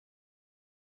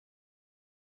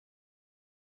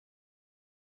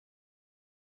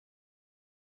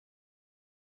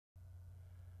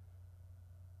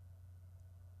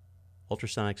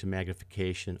Ultrasonics and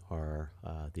magnification are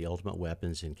the ultimate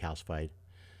weapons in calcified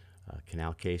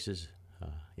canal cases.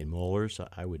 In molars,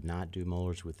 I would not do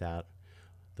molars without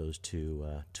those two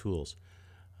tools.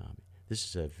 This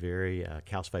is a very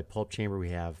calcified pulp chamber.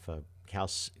 We have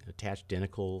attached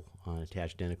denticle on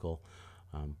attached denticle.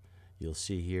 You'll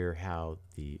see here how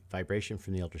the vibration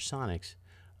from the ultrasonics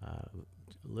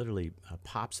literally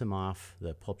pops them off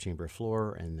the pulp chamber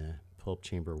floor and the pulp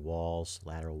chamber walls,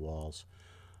 lateral walls.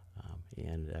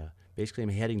 Basically I'm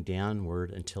heading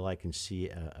downward until I can see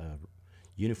a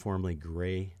uniformly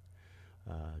gray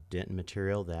dentin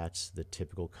material. That's the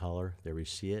typical color that we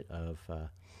see it of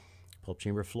pulp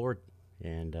chamber floor.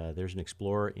 And there's an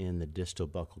explorer in the distal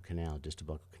buccal canal. Distal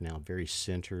buccal canal, very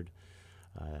centered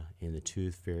in the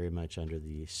tooth, very much under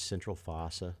the central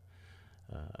fossa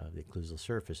of the occlusal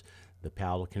surface. The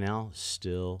palatal canal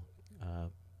still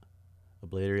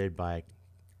obliterated by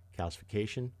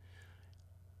calcification.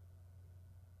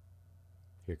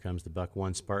 Here comes the Buck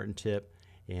 1 Spartan tip,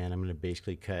 and I'm going to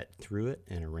basically cut through it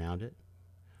and around it.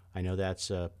 I know that's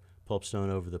pulp stone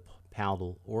over the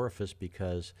palatal orifice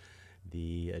because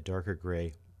the darker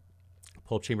gray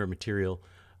pulp chamber material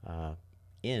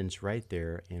ends right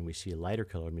there, and we see a lighter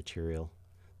colored material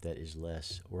that is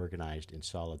less organized and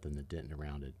solid than the dentin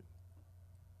around it.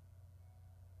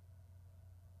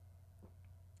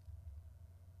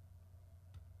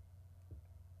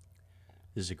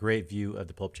 This is a great view of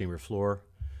the pulp chamber floor.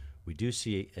 We do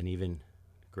see an even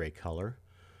gray color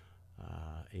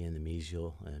in the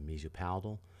mesial and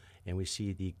mesiopalatal, and we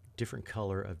see the different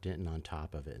color of dentin on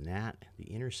top of it. And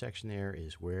the intersection there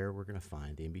is where we're going to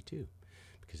find the MB2,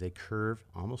 because they curve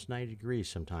almost 90 degrees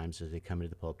sometimes as they come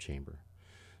into the pulp chamber.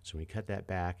 So when we cut that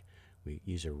back, we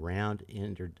use a round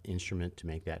instrument to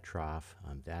make that trough.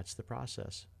 That's the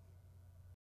process.